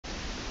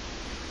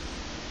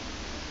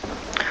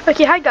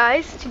Okay, hi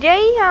guys.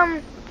 Today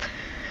I'm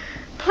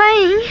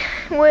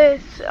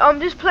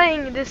just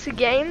playing this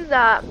game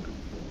that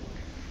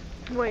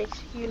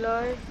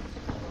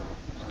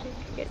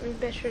get me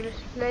better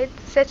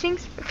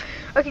settings.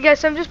 Okay guys,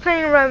 so I'm just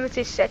playing around with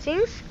these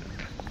settings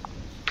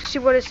to see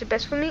what is the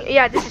best for me.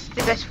 Yeah, this is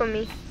the best for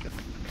me.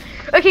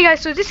 Okay guys,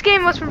 so this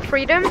game was from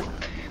Freedom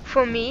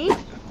for me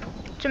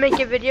to make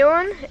a video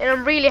on, and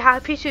I'm really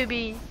happy to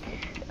be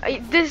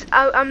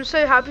I'm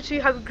so happy to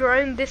have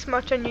grown this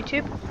much on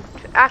YouTube,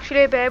 to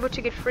actually be able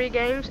to get free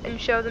games and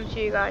show them to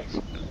you guys.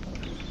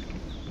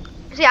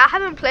 So yeah, I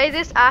haven't played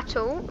this at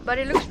all, but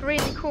it looks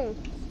really cool.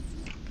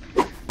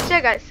 So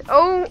yeah guys,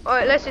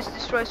 let's just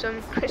destroy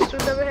some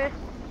crystals over here.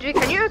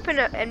 Can you open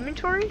an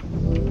inventory?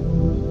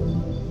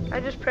 I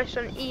just pressed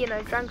on E and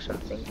I drank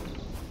something.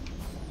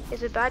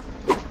 Is it bad?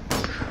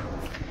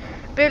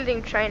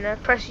 Building trainer,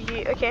 press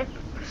U, okay.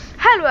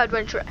 Hello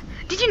adventurer,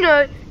 did you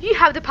know you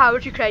have the power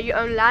to create your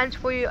own lands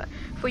for you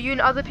and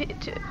other people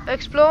to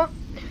explore?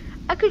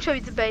 I can show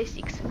you the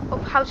basics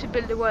of how to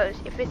build a world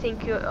if you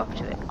think you're up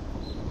to it.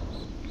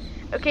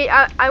 Okay,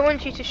 I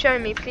want you to show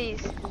me,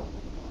 please.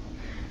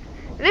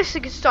 Let's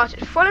get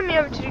started. Follow me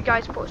over to the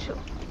guys portal.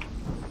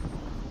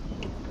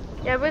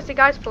 Yeah, where's the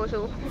guys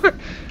portal?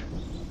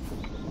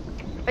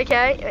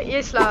 Okay,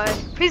 you're slow.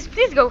 Please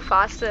go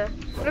faster.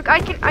 Look, I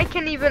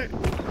can even.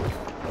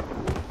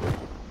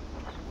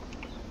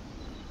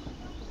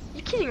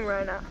 You're kidding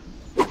right now,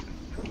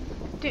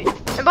 dude.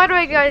 And by the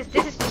way, guys,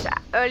 this is just an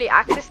early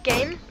access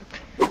game,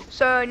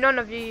 so none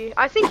of you.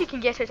 I think you can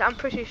get it. I'm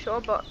pretty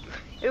sure, but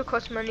it will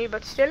cost money.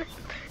 But still,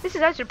 this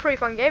is actually a pretty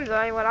fun game,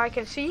 though. What I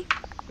can see.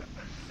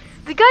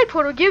 The guide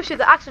portal gives you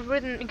the access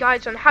written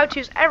guides on how to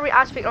use every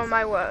aspect of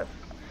MyWorld.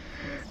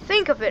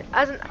 Think of it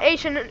as an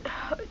ancient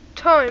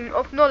tome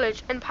of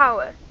knowledge and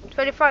power.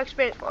 25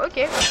 experience.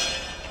 Okay.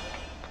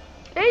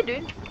 Hey,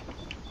 dude.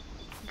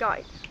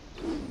 Guides.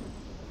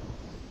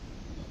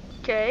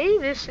 Okay,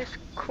 this is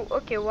cool.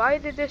 Okay, why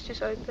did this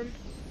just open?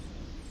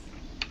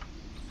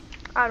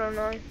 I don't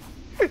know.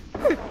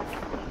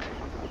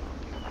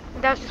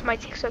 That was just my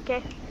text,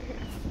 okay?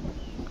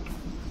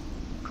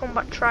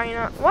 Combat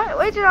trainer. What?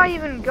 Where did I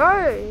even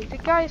go? The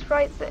guy's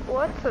right there.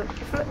 What the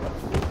flip?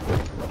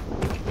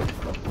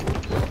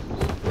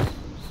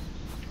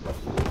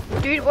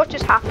 Dude, what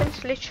just happened?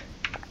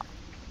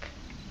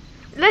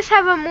 Let's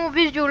have a more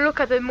visual look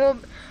at the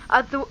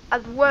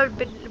world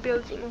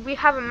building. We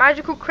have a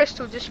magical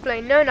crystal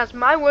display known as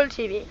MyWorld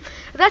TV.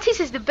 That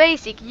is the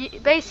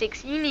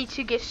basics you need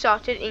to get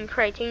started in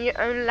creating your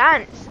own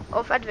lands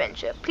of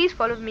adventure. Please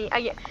follow me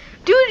again.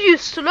 Dude, you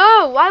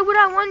slow. Why would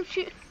I want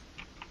you?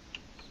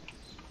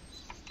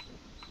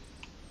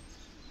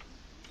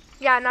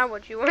 Yeah, now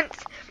what you want?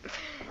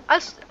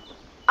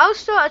 I'll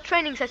start a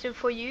training session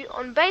for you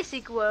on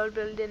basic world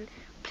building.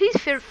 Please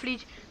feel free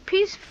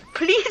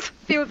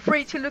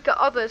to look at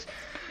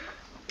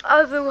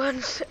other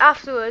ones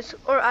afterwards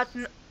or at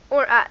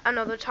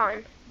another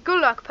time. Good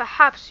luck.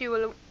 Perhaps you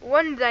will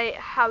one day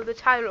have the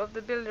title of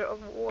the builder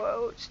of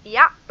worlds.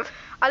 Yeah,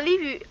 I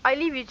leave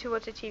you to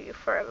watch the TV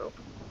forever.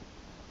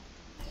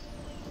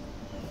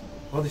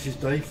 Hi, this is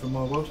Dave from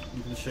MyWorld.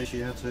 I'm going to show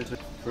you how to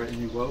create a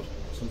new world.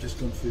 So I'm just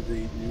going through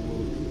the new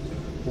world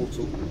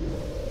portal,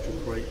 which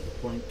will create a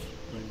blank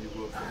new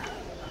world.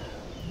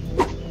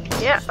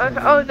 Yeah.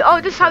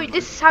 Okay.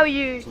 This is how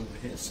you. So I'm going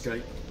to hit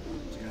escape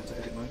to go into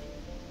edit mode.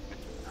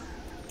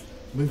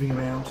 Moving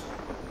around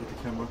with the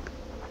camera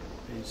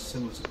is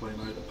similar to play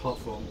mode, apart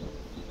from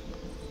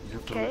you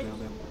have to hold down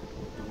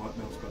the right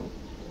mouse button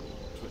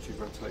to actually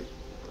rotate.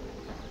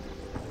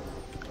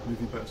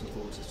 Moving backwards and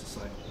forwards is the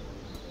same.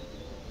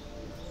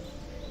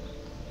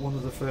 One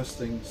of the first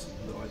things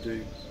that I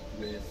do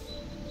with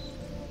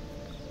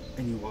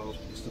any world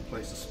is to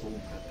place a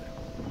spawn pad down.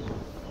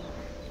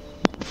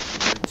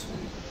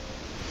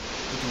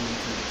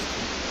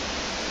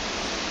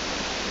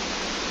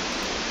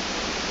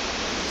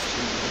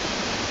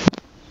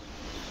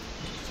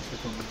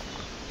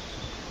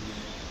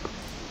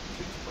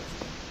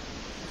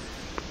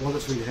 While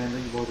that's really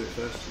handy, while I do it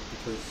first,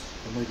 because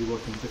I may be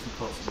working in different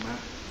parts of the map,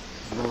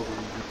 and rather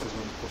than have to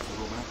run across the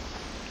whole map,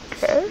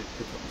 I just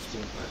pick up the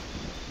spawn pad,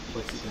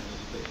 place it down a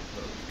little bit,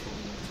 but I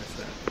want to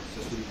test that.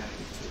 So it's really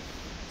handy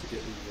to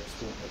get the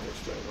spawn pad there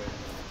straight away.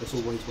 That's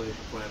always where the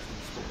players can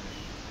spawn.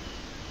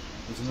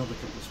 There's another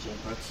couple of spawn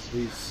pads.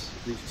 These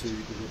two,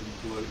 the red and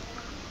blue,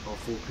 are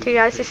 4 people. Okay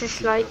guys, this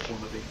is like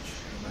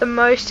the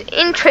most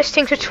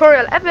interesting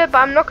tutorial ever, but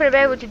I'm not going to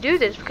be able to do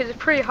this because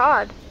it's pretty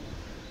hard.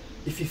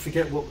 If you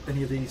forget what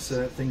any of these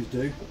things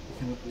do, you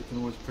can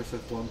always press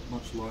F1,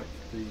 much like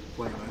the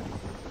play mode,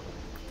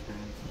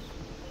 and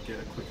get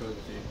a quick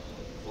overview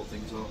of what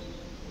things are.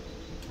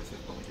 Press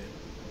F1 again.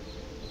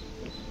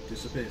 It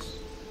disappears.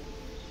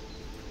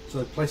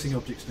 So placing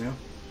objects now.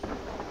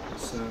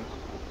 Let's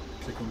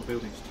click on the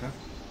buildings tab.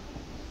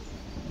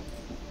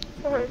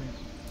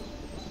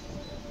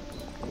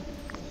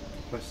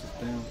 Place this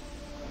down.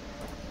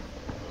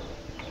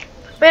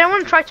 But I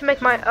want to try to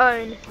make my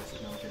own.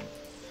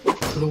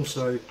 But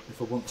also, if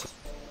I want to.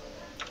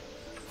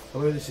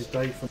 Hello, this is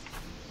Dave from.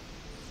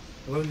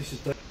 Hello, this is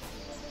Dave.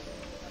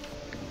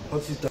 Oh,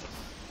 this is Dave.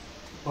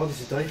 Oh,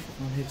 this is Dave.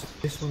 I'm here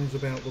to... This one is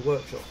about the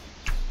workshop.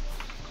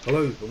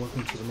 Hello, and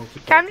welcome to the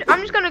multiplayer.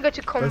 I'm just gonna go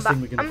to combat.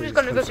 I'm just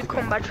gonna go to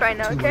combat right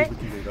now, okay? We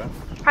can do that.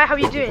 Hi, how are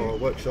you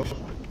doing? Workshop.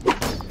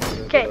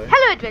 Okay,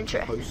 hello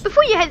adventurer.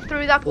 Before you head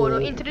through that portal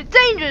into the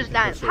dangerous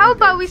lands, how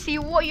about we see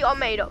what you are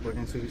made of? We're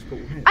going through this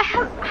portal here. I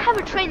have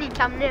a training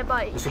camp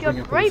nearby. If you're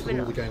brave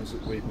enough. All the games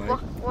that we've made.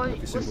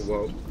 Every single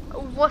world.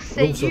 What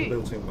say you?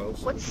 Built-in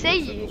worlds. What say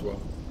you?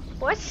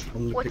 What?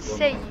 What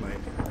say you?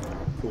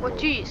 What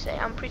do you say?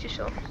 I'm pretty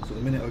sure. So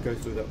the minute I go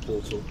through that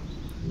portal,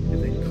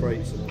 it then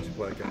creates a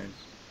multiplayer game,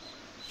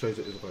 shows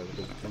it is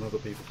available, and other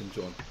people can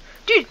join.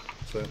 Dude,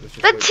 so let's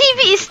just the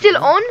TV is still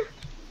on?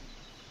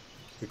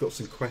 We've got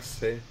some quests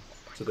here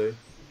to do.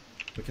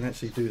 We can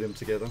actually do them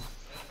together.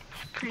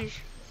 Please.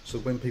 So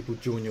when people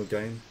join your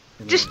game...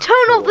 Just turn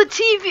off the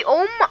TV!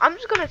 Oh my, I'm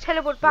just going to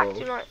teleport back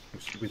to my...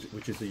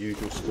 Which is the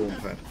usual spawn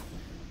pad.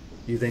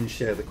 You then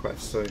share the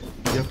quest, so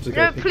you have to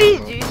go no, pick please,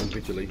 them up dude.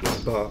 individually,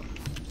 but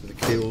the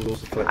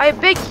kills, the collections, I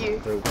beg you.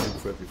 They'll count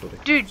for everybody.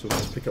 Dude. So we'll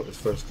just pick up this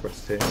first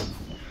quest here.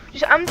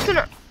 I'm just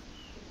gonna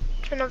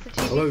turn off the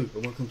TV. Hello, and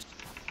welcome to...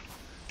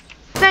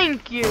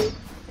 Thank you.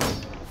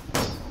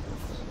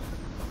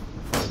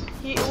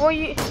 What are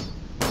you...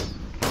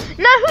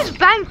 Now who's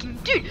banking?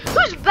 Dude,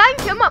 who's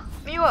banking? I'm up.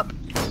 You up.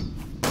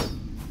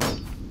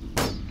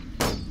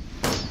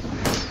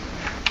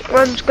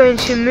 I'm just going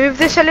to move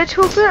this a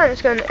little bit. I'm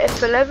just going to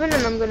F11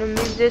 and I'm going to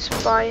move this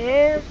by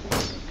here.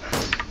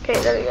 Okay,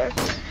 there we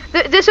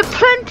go. There's a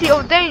plenty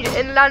of danger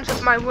in lands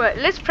of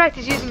MyWorld. Let's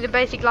practice using the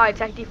basic lie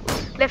attack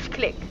default. Left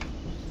click.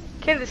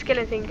 Kill the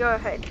skeleton, go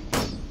ahead.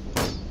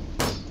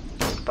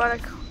 But I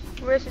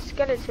can't. Where's the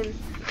skeleton?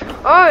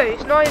 Oh,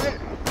 it's not even...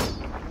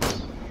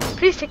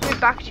 Please take me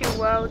back to your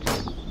world.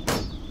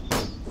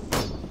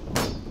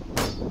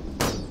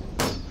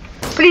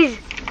 Please,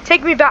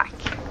 take me back.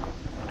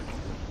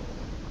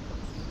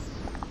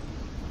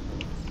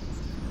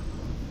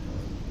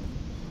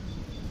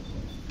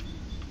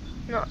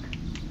 No.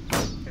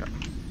 No.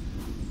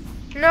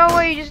 No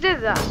way, you just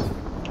did that.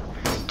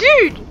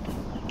 Dude!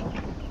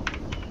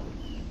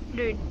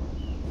 Dude.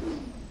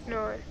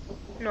 No.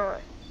 No.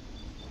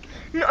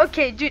 No,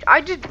 okay, dude,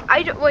 I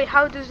don't, wait,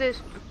 how does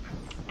this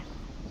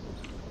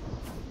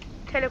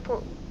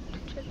teleport?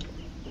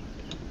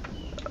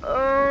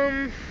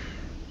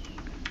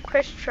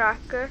 Quest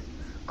tracker,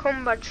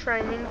 combat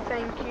training,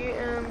 thank you.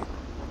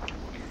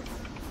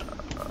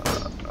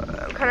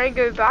 Can I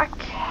go back?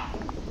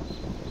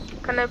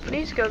 Can I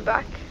please go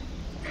back?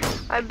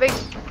 I beg.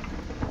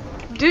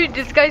 Dude,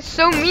 this guy's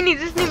so mean, he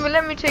doesn't even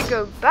let me to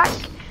go back.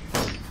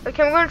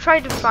 Okay, I'm gonna try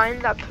to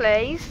find that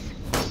place.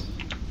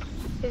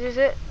 Is this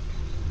it?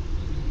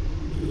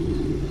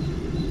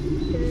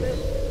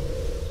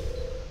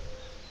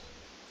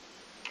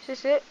 Is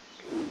this it?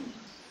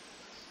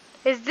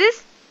 Is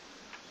this?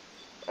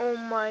 Oh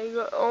my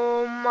god!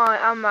 Oh my!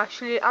 I'm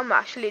actually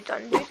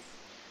done, dude.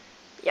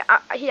 Yeah,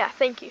 yeah.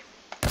 Thank you.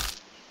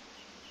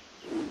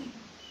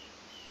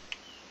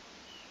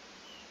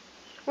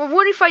 Well,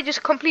 what if I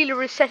just completely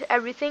reset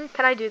everything?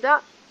 Can I do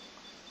that?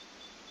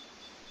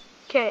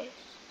 Okay.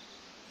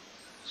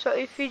 So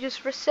if you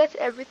just reset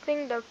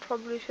everything, that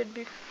probably should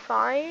be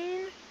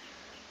fine.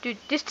 Dude,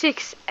 this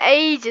takes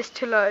ages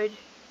to load.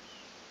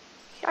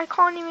 I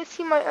can't even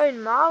see my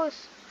own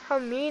mouse. How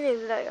mean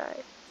is that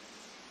guy?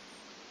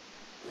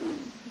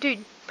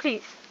 Dude,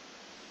 please.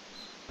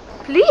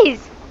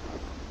 Please!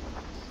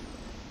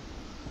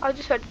 I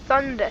just heard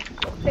thunder.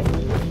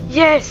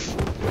 Yes!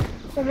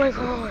 Oh my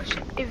gosh.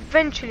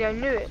 Eventually I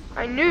knew it.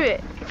 I knew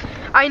it.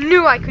 I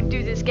knew I could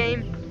do this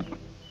game.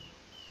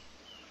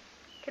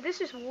 Okay, this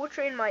is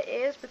water in my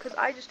ears because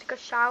I just took a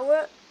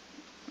shower.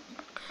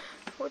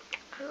 What?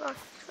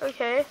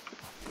 Okay.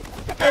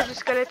 There's a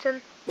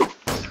skeleton.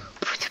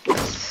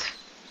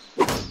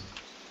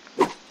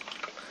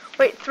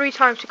 Wait 3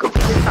 times to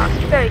complete the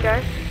task. There you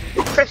go.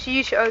 Press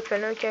U to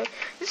open. Okay.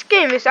 This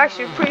game is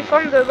actually pretty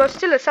fun though, but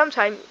still at some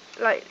time,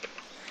 like,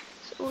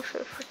 it's also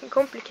freaking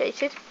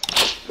complicated.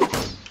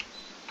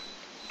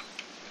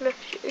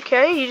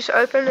 Okay, you just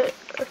open it.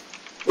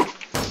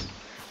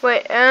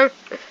 Wait,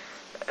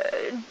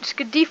 just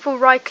default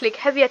right click.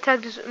 Heavy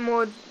attack does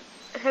more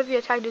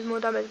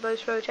damage, but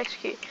it's slow to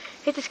execute.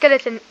 Hit the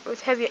skeleton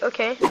with heavy.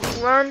 Okay,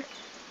 1,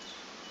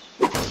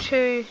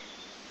 2,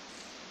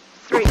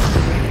 3.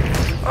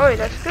 Oh,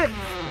 that's good.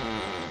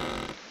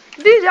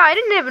 Dude, I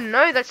didn't even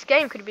know this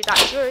game could be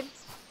that good.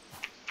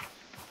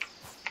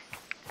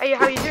 Hey,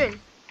 how you doing?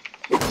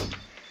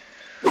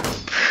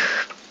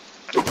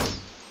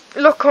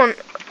 Lock on.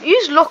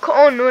 Use lock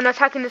on when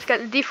attacking the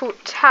skeleton.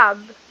 Default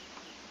tab.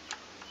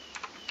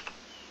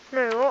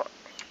 No, what?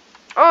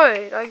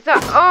 Oh, like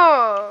that.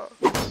 Oh.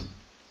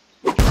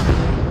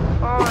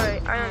 Oh,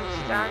 I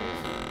understand.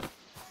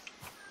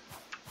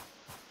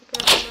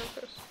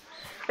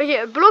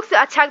 Okay, block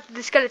that attack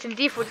the skeleton.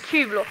 Default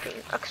Q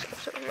blocking.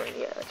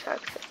 Yeah,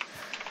 attack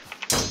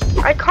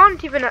it. I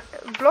can't even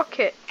block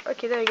it.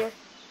 Okay, there you go.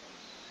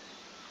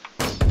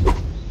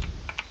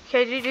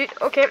 Okay, dude.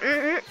 Okay,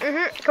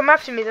 come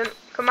after me then.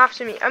 Come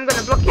after me. I'm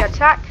gonna block your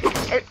attack.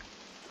 And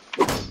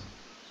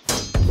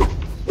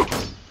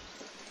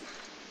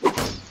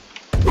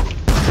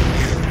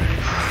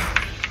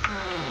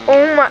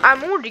oh my,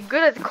 I'm already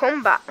good at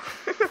combat.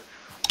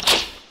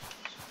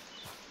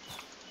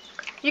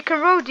 You can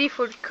roll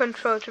default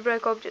control to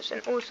break objects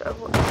and also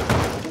avoid.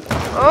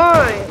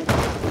 Oh.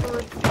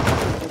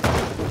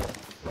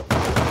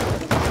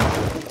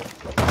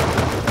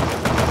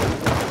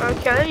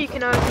 Okay, you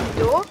can open the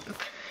door.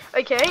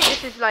 Okay,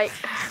 this is like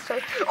so.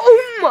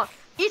 Oh my!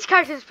 Each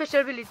character has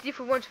special ability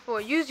default 1 to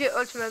 4. Use your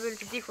ultimate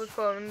ability default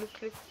 4 and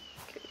click.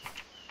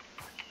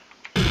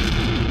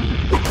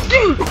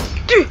 Dude!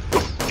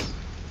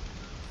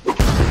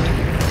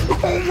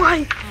 Oh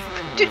my!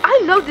 Dude,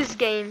 I love this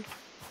game.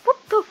 What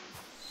the?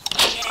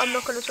 I'm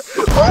not gonna.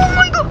 Oh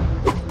my god!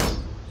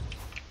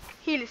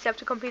 Heal itself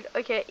to complete.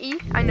 Okay, E.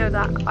 I know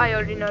that. I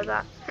already know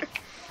that.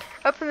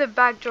 Open the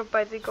bag dropped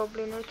by the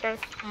goblin. Okay.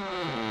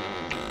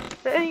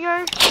 There you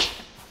go.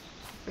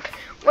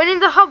 When in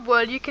the hub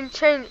world, you can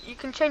change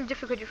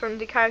difficulty from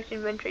the character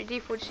inventory.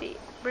 Default C.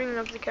 Bringing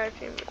up the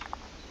character inventory.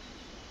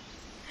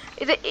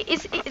 The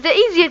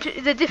easier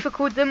the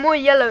difficult, the more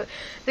yellow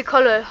the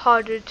color,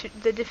 harder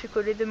the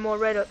difficulty, the more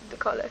red the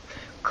color.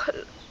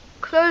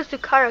 Close the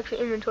character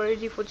inventory.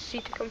 Default C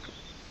to complete.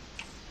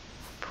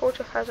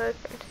 Portal has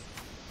opened.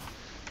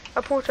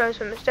 A portal has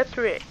opened. Step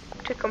 3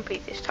 to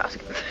complete this task.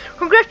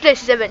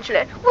 Congratulations,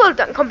 adventurer. Well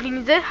done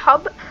completing the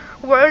hub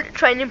world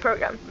training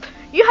program.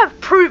 You have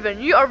proven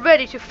you are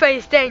ready to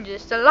face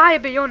dangers that lie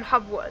beyond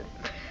hub world.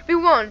 Be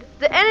warned,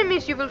 the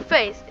enemies you will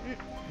face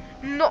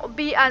not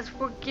be as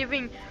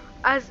forgiving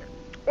as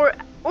or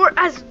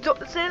as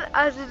docile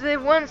as the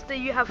ones that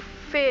you have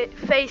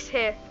faced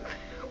here.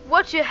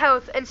 Watch your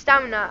health and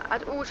stamina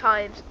at all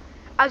times.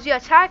 As you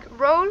attack,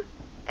 roll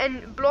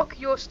and block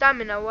your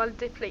stamina while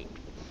depleted.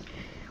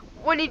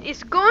 When it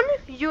is gone,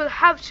 you will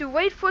have to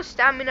wait for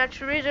stamina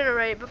to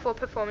regenerate before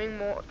performing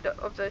more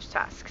of those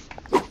tasks.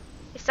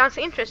 It sounds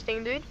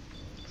interesting, dude.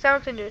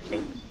 Sounds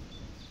interesting.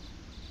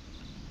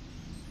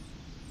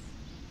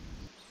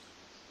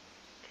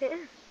 Okay.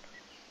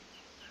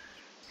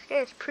 This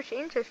game is pretty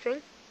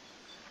interesting.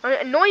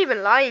 I'm not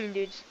even lying,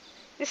 dudes.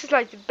 This is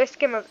like the best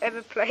game I've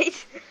ever played.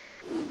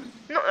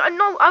 No,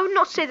 I would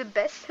not say the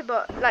best,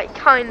 but like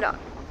kinda.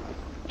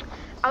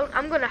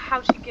 I'm gonna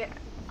have to get.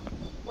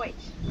 Wait.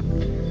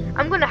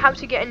 I'm gonna have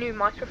to get a new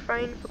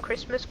microphone for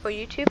Christmas for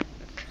YouTube.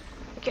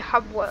 Okay,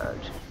 hub world.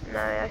 No,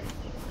 I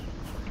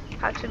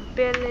have to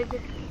build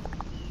it.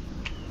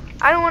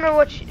 I don't want to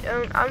watch.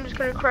 I'm just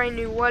gonna create a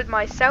new world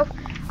myself.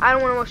 I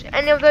don't want to watch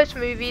any of those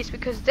movies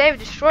because they've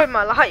destroyed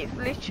my life,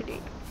 literally.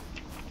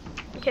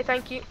 Okay,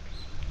 thank you.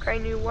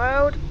 Create a new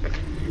world.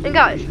 And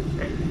guys,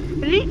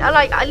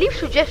 I leave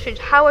suggestions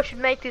how I should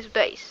make this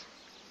base.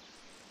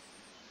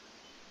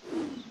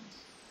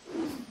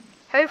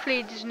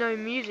 Hopefully there's no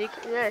music.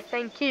 Yeah,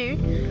 thank you.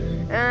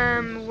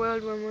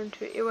 World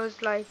 112. It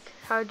was like,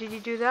 how did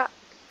you do that?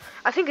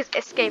 I think it's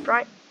escape,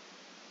 right?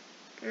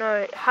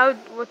 No, how?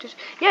 What is?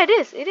 Yeah, it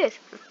is. It is.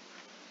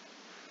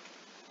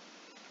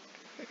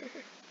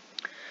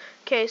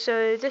 Okay,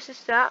 so this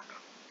is that,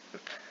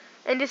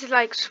 and this is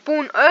like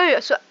spawn.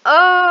 And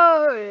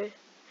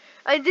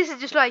this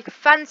is just like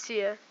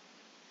fancier.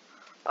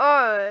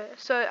 Oh,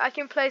 so I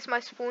can place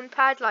my spawn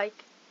pad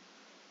like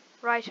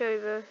right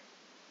over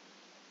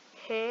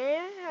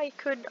here.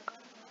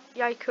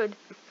 Yeah, I could.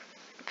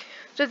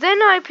 So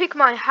then I pick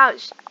my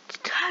house.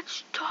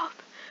 Touch top,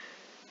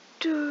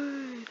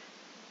 dude.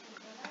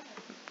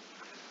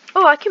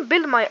 Oh, I can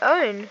build my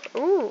own.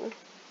 Ooh,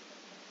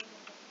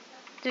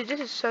 dude, this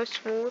is so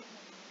small.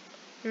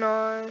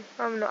 No,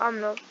 I'm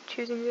not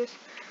choosing this.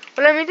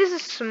 Well, I mean, this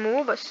is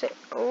small, but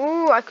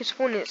oh, I could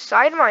spawn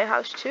inside my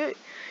house too.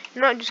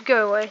 Not just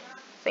go away.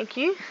 Thank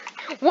you.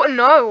 What?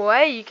 No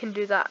way you can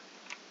do that.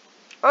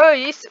 Oh,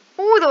 yes,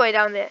 all the way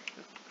down there.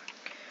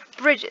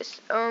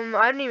 Bridges.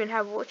 I don't even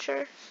have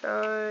water,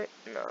 so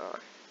no.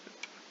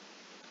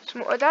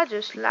 Oh, that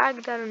just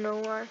lagged. I don't know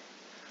why.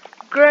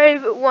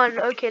 Grave 1.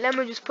 Okay, let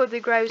me just put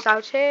the graves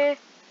out here.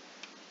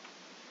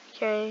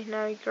 Okay,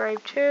 now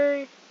grave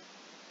 2.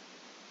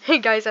 Hey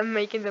guys, I'm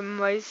making the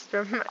most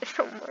of my.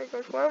 Oh my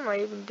gosh, what am I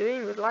even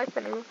doing with life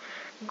anymore?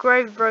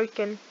 Grave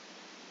broken.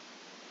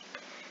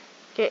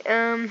 Okay,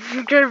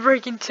 grave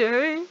broken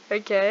 2.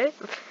 Okay.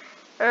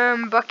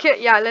 Bucket.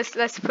 Yeah,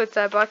 let's put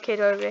that bucket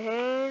over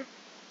here.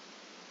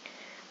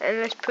 And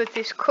let's put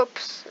these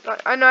cups.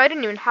 Like, oh no, I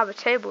didn't even have a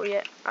table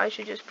yet. I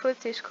should just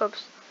put these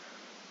cups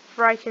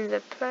right in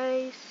the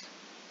place.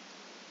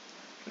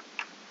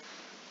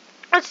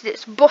 What's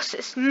this?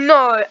 Bosses?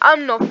 No,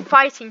 I'm not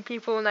fighting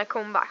people when I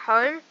come back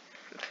home.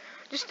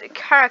 Just a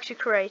character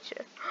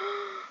creator.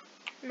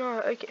 No,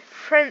 okay,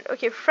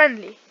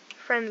 friendly.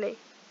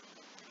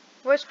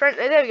 Where's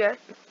friendly? There we go.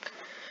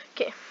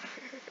 Okay.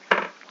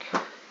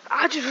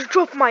 I just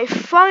dropped my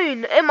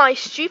phone. Am I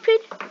stupid?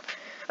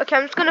 Okay,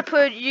 I'm just gonna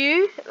put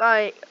you,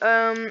 like,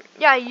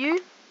 yeah, you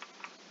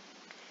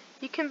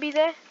can be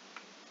there.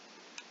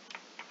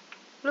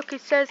 Look,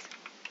 it says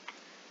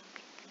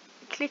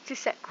click to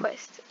set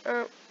quest.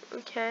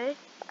 Okay.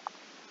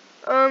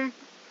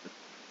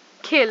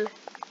 Kill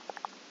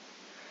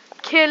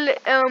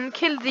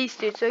these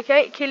dudes,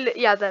 okay?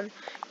 Kill them.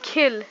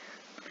 Kill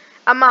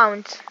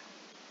amount.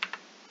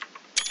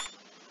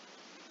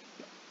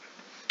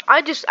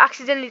 I just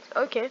accidentally,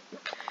 okay,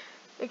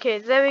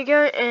 there we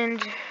go.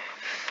 And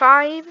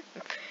 5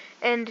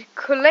 and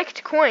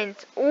collect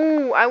coins.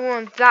 Oh, I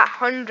want that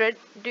 100.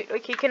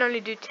 Okay, you can only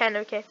do 10.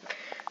 Okay,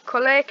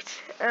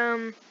 collect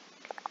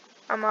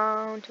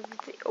amount of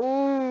the,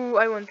 oh,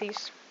 I want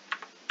these.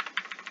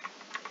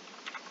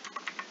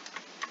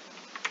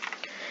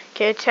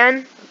 Okay,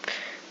 10.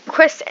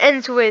 Quest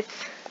ends with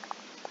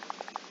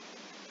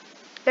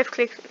left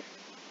click.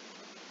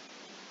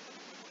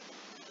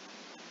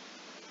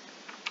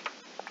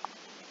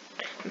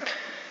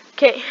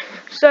 Okay,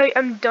 so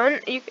I'm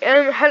done. You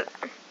hello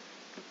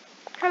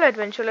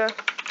adventurer.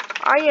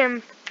 I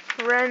am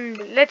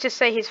friendly. Let's just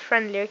say he's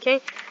friendly,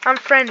 okay? I'm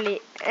friendly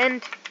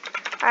and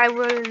I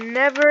will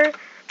never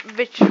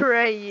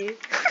betray you.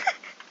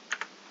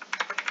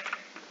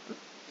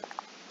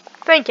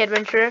 Thank you,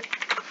 adventurer,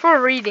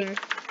 for reading.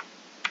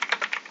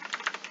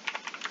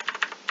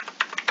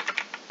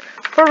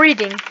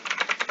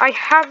 I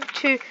have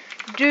to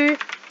do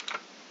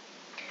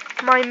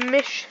my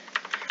mission.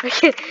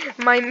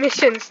 My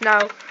missions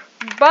now.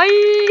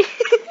 Bye.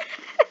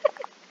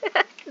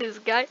 This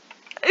guy.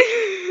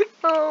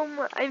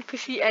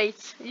 NPC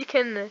 8. You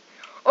can.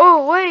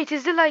 Oh wait,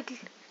 is it like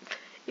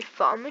a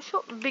farming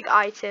shop? Big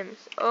items.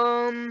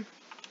 I'm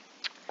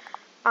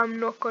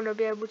not gonna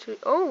be able to.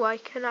 Oh, I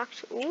can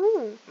actually.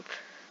 Ooh.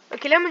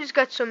 Okay, let me just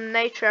get some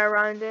nature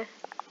around there.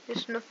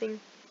 There's nothing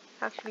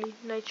actually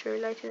nature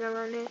related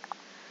around here.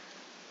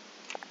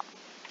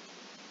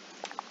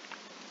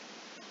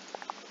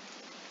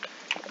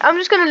 I'm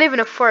just gonna live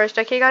in a forest,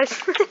 okay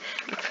guys?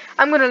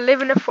 I'm gonna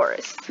live in a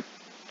forest.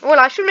 Well,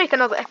 I should make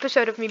another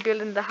episode of me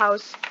building the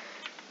house,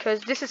 because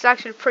this is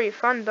actually pretty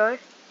fun though.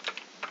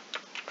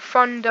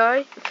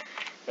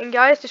 And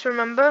guys, just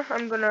remember,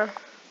 I'm gonna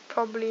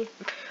probably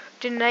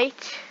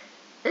donate.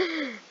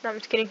 No, I'm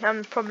just kidding.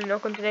 I'm probably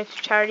not gonna donate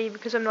to charity,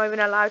 because I'm not even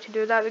allowed to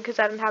do that, because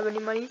I don't have any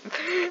money.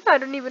 I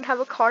don't even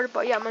have a card,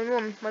 but yeah, my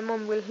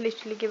mom will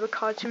literally give a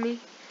card to me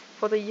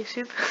for the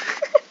YouTube.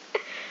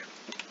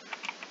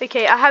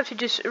 Okay, I have to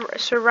just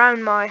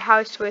surround my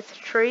house with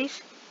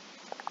trees.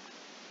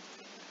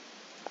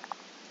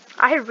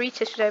 I had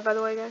research today, by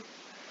the way, guys.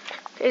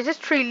 Is this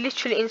tree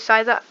literally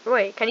inside that?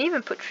 Wait, can you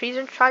even put trees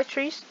inside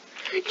trees?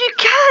 You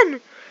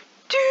can!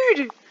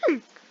 Dude!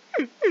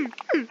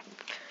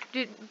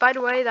 Dude, by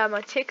the way, that my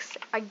ticks,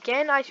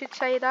 again, I should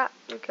say that,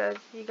 because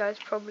you guys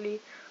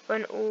probably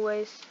won't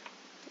always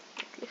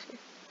listen.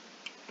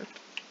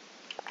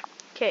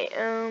 Okay,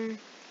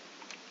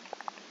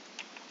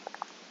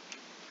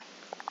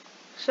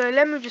 so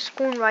let me just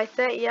spawn right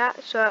there. Yeah,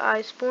 so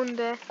I spawned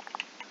there,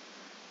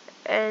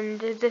 and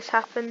this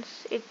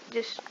happens. It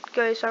just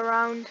goes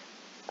around.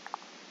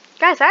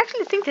 Guys, I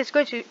actually think it's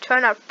going to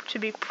turn out to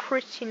be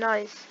pretty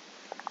nice.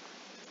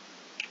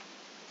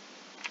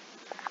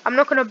 I'm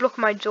not going to block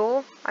my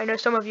door. I know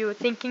some of you were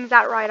thinking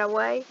that right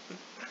away.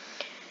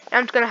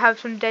 I'm just going to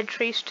have some dead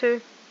trees too.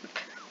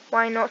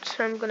 Why not?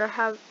 I'm going to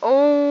have...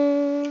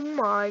 Oh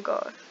my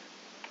god.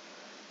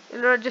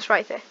 Just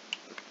right there.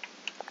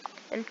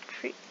 And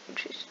trees.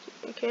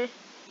 Okay.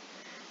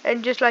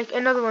 And just like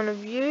another one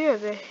of you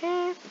over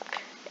here.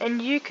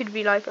 And you could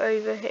be like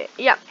over here.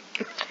 Yeah.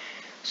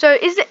 So,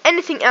 is there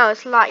anything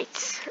else?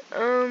 Lights.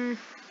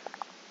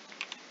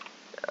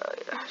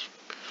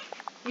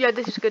 Yeah,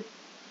 this is good.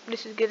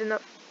 This is good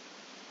enough.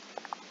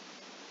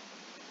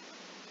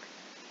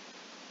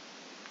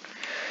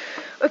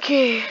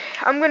 Okay,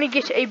 I'm gonna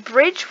get a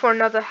bridge for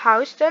another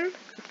house then.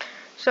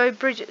 So,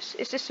 bridges.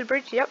 Is this a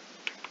bridge? Yep.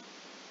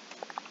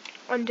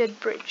 Undead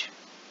bridge.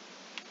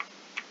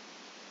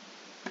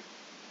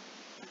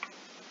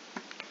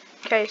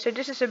 Okay, so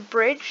this is a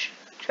bridge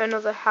to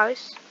another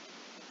house.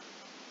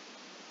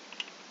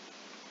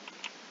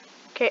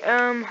 Okay,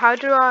 how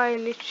do I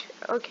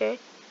okay.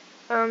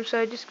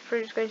 So this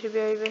bridge is going to be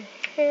over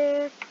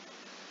here.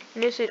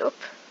 And is it up?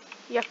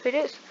 Yep, it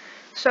is.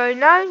 So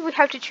now we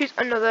have to choose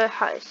another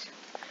house.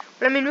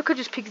 Well, I mean, we could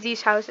just pick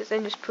these houses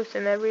and just put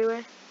them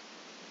everywhere.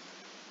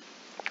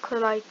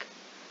 Cause like,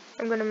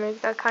 I'm gonna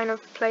make that kind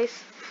of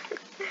place.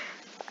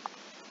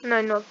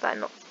 No, not that,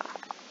 not that.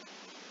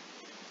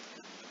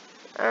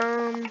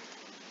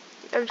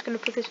 I'm just gonna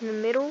put this in the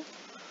middle.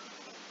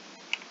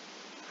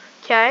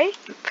 Okay.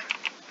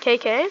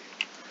 Okay.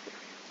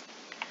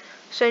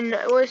 So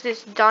what is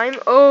this? Dime?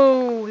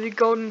 Oh, the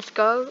golden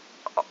skull.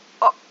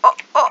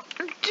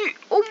 Dude,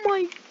 oh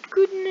my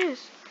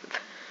goodness.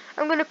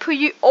 I'm gonna put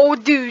you. Oh,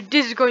 dude,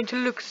 this is going to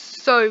look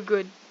so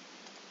good.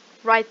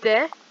 Right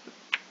there.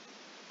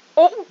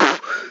 Oh,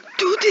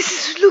 dude, this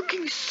is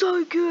looking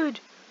so good.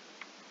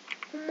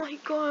 Oh my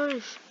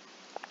gosh.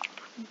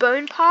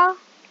 Bone pile.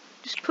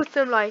 Just put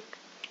them like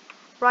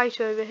right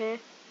over here.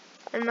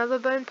 Another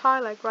bone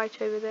pile like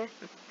right over there.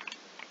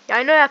 Yeah,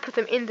 I know I put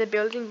them in the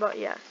building, but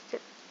yeah. Still.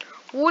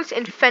 Walls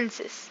and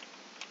fences.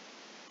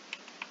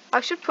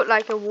 I should put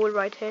like a wall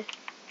right here.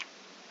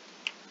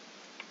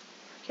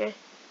 Okay.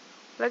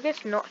 Well, I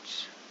guess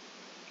not.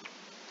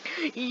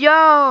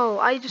 Yo,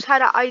 I just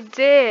had an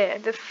idea.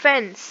 The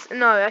fence.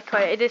 No,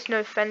 okay, it is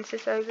no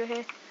fences over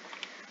here.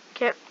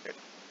 Okay.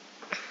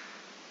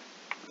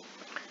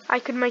 I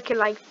could make it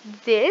like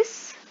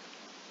this.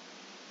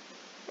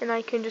 And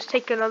I can just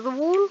take another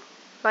wall.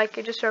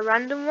 Like just a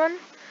random one.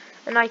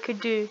 And I could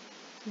do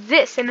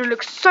this and it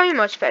looks so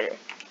much better.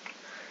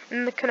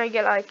 And can I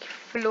get like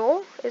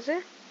floor, is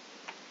it?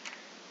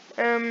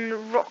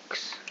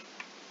 Rocks.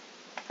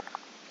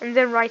 And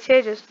then right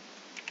here just...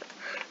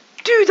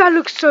 Dude, that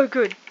looks so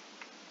good!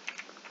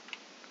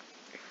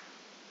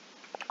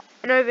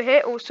 And over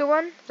here also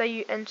one that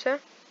you enter.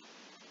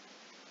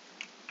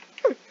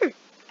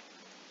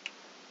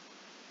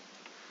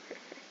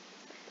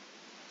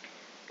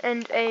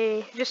 And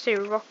just a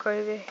rock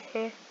over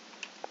here.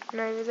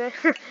 And over there.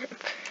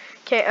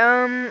 Okay,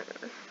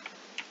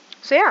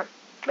 so yeah.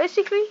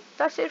 Basically,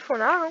 that's it for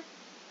now.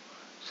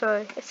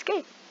 So,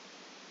 escape.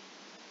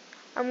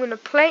 I'm gonna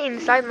play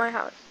inside my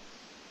house.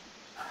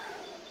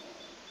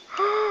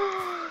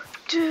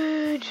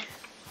 Dude.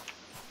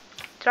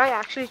 Did I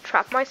actually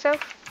trap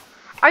myself?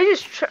 I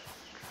just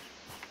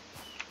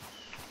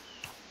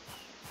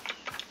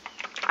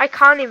I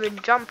can't even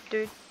jump,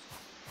 dude.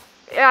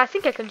 Yeah, I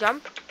think I can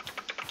jump.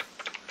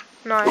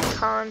 No, I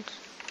can't.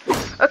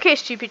 Okay,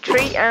 stupid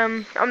tree.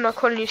 I'm not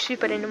calling you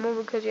stupid anymore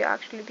because you're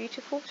actually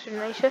beautiful to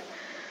nature.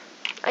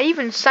 I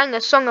even sang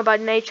a song about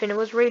nature and it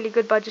was really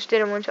good, but I just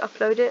didn't want to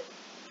upload it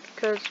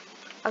because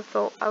I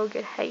thought I would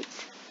get hate.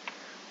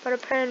 But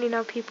apparently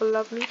now people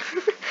love me.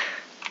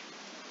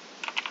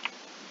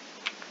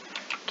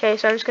 Okay,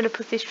 so I'm just gonna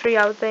put this tree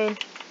out there and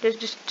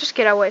just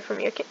get away from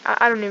me. Okay,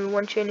 I don't even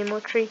want you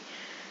anymore, tree.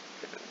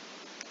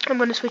 I'm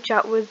gonna switch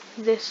out with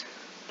this.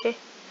 Okay.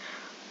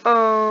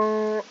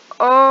 Oh.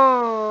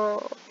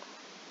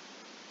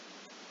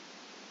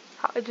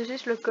 How does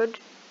this look good?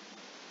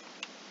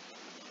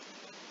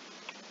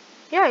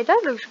 Yeah,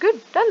 that looks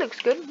good. That looks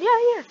good.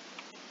 Yeah.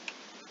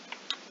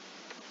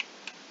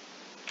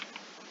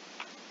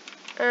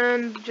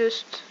 And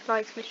just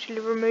like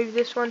literally remove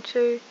this one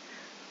too.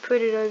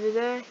 Put it over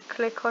there.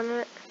 Click on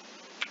it.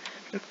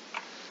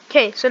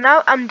 Okay, so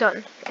now I'm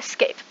done.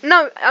 Escape.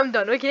 No, I'm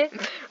done, okay?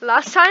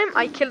 Last time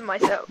I killed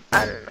myself.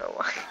 I don't know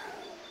why.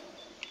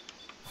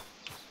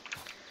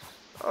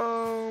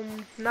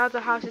 Now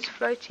the house is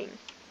floating.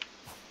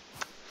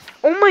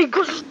 Oh my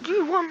gosh,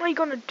 dude, what am I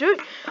gonna do?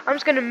 I'm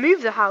just gonna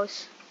move the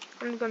house.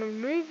 I'm gonna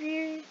move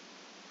you.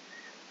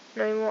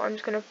 No more, I'm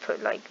just gonna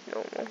put like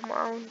normal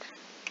mound.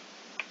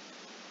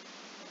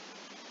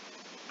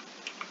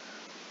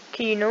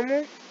 Can you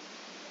normal?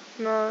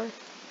 No.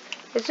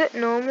 Is it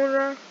normal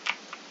now?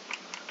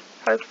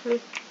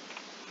 Hopefully.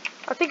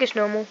 I think it's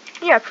normal.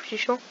 Yeah, pretty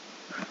sure.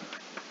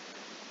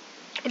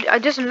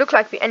 It doesn't look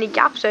like any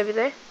gaps over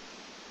there.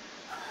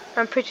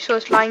 I'm pretty sure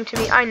it's lying to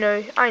me. I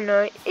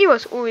know. He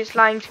was always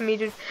lying to me,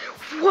 dude.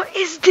 What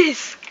is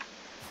this?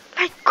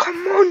 Like, come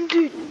on,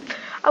 dude.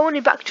 I want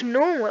it back to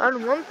normal. I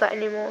don't want that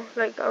anymore.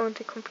 Like, I want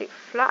it complete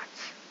flat.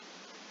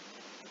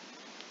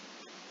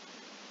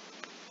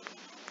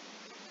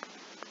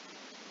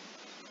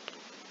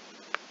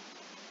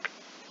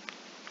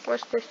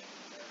 What's this?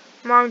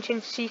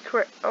 Mountain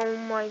secret. Oh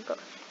my gosh.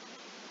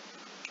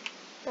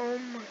 Oh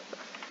my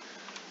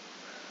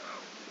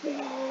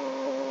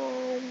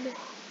gosh.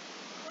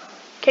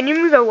 Can you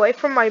move away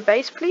from my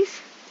base, please?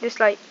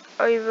 Just like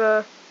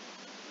over.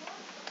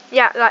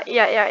 Yeah, like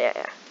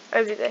yeah.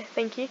 Over there.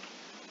 Thank you.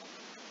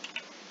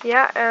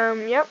 Yeah.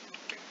 Yep.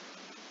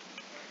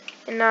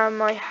 And now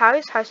my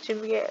house has to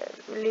get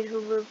a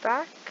little bit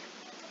back.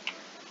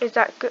 Is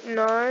that good?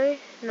 No.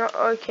 Not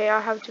okay. I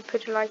have to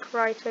put it like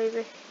right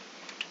over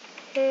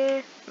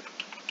here.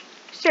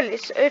 Still,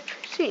 it's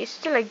see, it's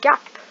still a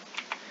gap.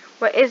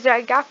 Where is there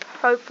a gap?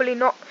 Hopefully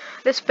not.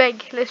 Let's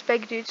beg,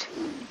 dudes.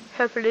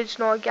 Hopefully it's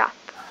not a gap.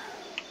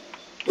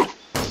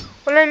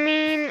 Well, I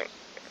mean,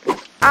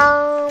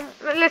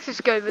 let's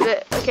just go with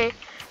it. Okay,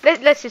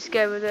 let's just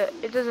go with it.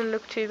 It doesn't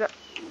look too bad.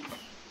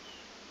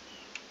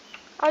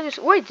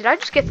 Wait, did I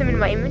just get them in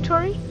my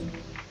inventory?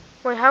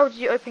 Wait, how did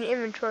you open your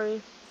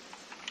inventory?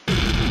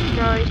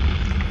 No.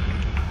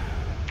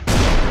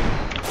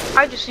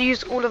 I just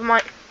used all of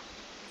my...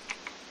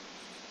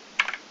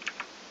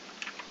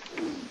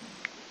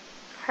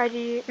 How do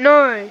you...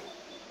 No!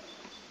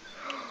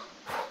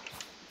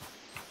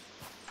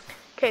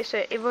 Okay,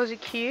 so it was a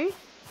Q.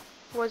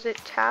 Was it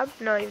tab?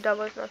 No, that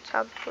was not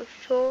tab for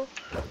sure.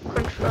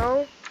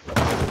 Control.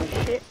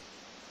 Shit.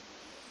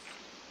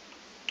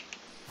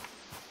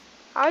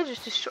 I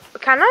just destroy...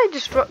 Can I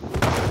destroy...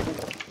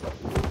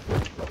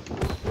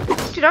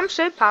 Dude, I'm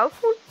so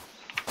powerful.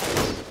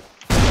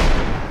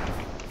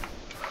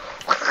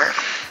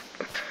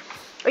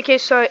 Okay,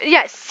 so...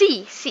 Yeah,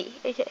 C.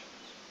 Okay.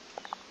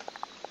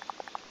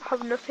 I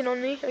have nothing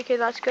on me. Okay,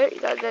 that's good.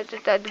 That's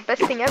the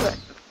best thing ever.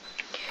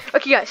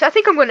 Okay, guys, so I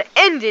think I'm going to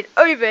end it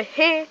over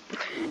here.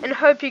 And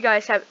hope you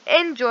guys have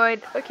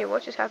enjoyed... Okay,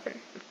 what just happened?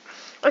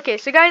 Okay,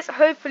 so guys,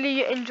 hopefully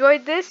you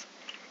enjoyed this.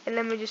 And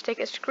let me just take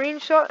a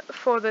screenshot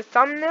for the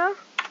thumbnail.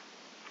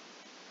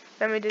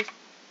 Let me just,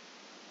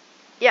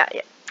 yeah.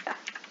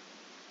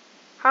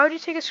 How do you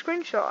take a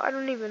screenshot? I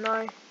don't even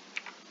know.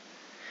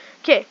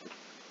 Okay,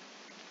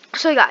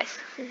 so guys,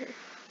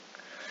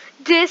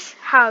 this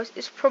house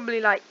is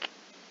probably like,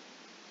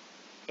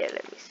 yeah,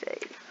 let me say,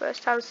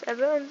 first house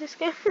ever in this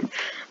game.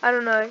 I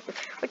don't know.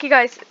 Okay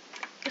guys,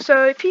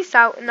 so peace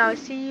out, and I'll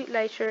see you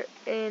later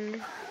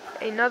in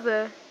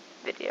another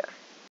video.